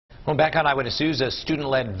Well, back on Eyewitness News, a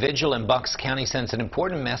student-led vigil in Bucks County sends an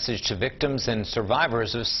important message to victims and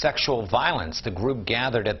survivors of sexual violence. The group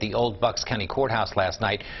gathered at the old Bucks County Courthouse last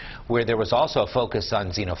night, where there was also a focus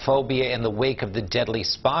on xenophobia in the wake of the deadly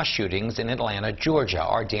spa shootings in Atlanta, Georgia.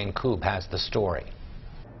 Our Koob has the story.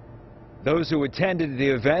 Those who attended the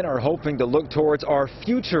event are hoping to look towards our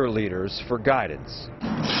future leaders for guidance.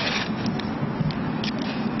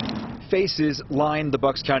 Faces lined the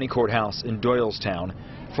Bucks County Courthouse in Doylestown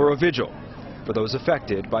for a vigil for those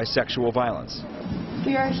affected by sexual violence.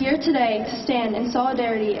 We are here today to stand in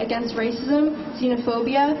solidarity against racism,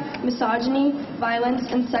 xenophobia, misogyny, violence,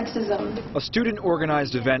 and sexism. A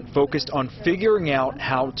student-organized event focused on figuring out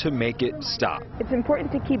how to make it stop. It's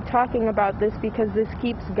important to keep talking about this because this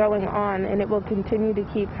keeps going on and it will continue to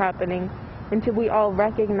keep happening until we all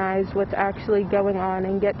recognize what's actually going on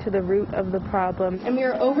and get to the root of the problem. And we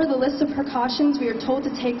are over the list of precautions we are told to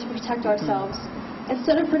take to protect ourselves.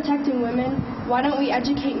 Instead of protecting women, why don't we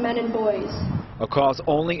educate men and boys? A cause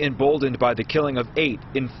only emboldened by the killing of 8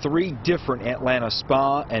 in 3 different Atlanta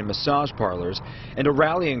spa and massage parlors, and a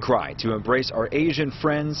rallying cry to embrace our Asian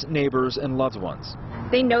friends, neighbors, and loved ones.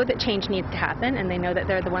 They know that change needs to happen, and they know that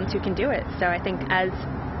they're the ones who can do it. So I think as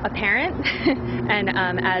a parent and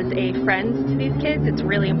as a friend to these kids, it's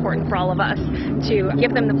really important for all of us to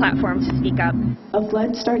give them the platform to speak up. A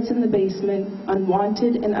flood starts in the basement,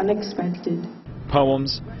 unwanted and unexpected.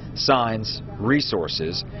 Poems, signs,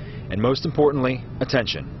 resources, and most importantly,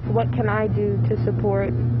 attention. What can I do to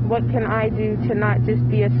support? What can I do to not just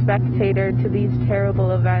be a spectator to these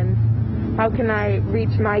terrible events? How can I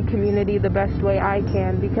reach my community the best way I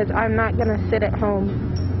can? Because I'm not going to sit at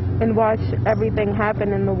home and watch everything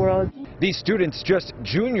happen in the world. These students, just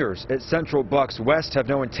juniors at Central Bucks West, have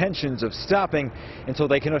no intentions of stopping until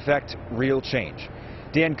they can effect real change.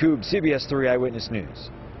 Koob, CBS 3 Eyewitness News.